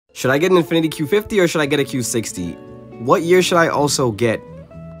Should I get an Infiniti Q50 or should I get a Q60? What year should I also get?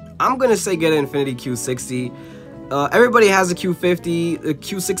 I'm gonna say get an Infiniti Q60. Everybody has a Q50. The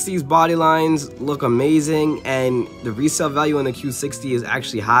Q60's body lines look amazing, and the resale value on the Q60 is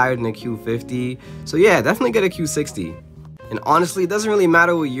actually higher than the Q50. So yeah, definitely get a Q60. And honestly, it doesn't really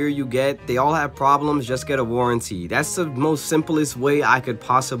matter what year you get. They all have problems. Just get a warranty. That's the most simplest way I could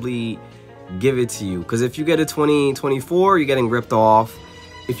possibly give it to you. Because if you get a 2024, you're getting ripped off.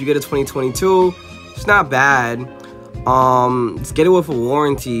 If you get a 2022, it's not bad. Just get it with a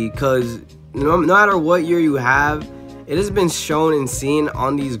warranty, because no matter what year you have, it has been shown and seen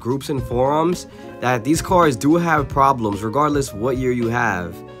on these groups and forums that these cars do have problems regardless what year you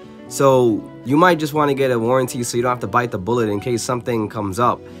have. So you might just want to get a warranty so you don't have to bite the bullet in case something comes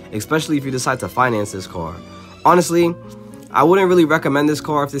up, especially if you decide to finance this car. Honestly, I wouldn't really recommend this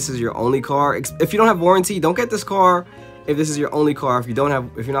car if this is your only car. If you don't have warranty, don't get this car if this is your only car, if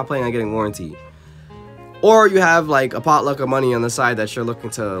you're not planning on getting warranty. Or you have like a potluck of money on the side that you're looking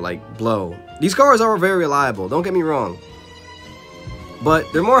to like blow. These cars are very reliable, don't get me wrong.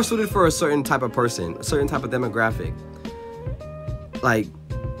 But they're more suited for a certain type of person, a certain type of demographic. Like,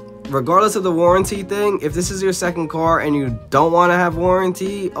 regardless of the warranty thing, if this is your second car and you don't want to have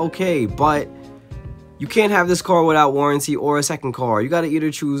warranty, okay, but you can't have this car without warranty or a second car. You got to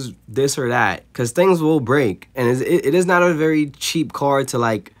either choose this or that, because things will break, and it is not a very cheap car to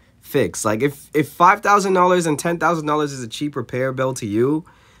like fix. Like if $5,000 and $10,000 is a cheap repair bill to you,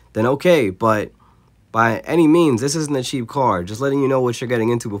 then okay, but by any means, this isn't a cheap car. Just letting you know what you're getting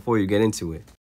into before you get into it.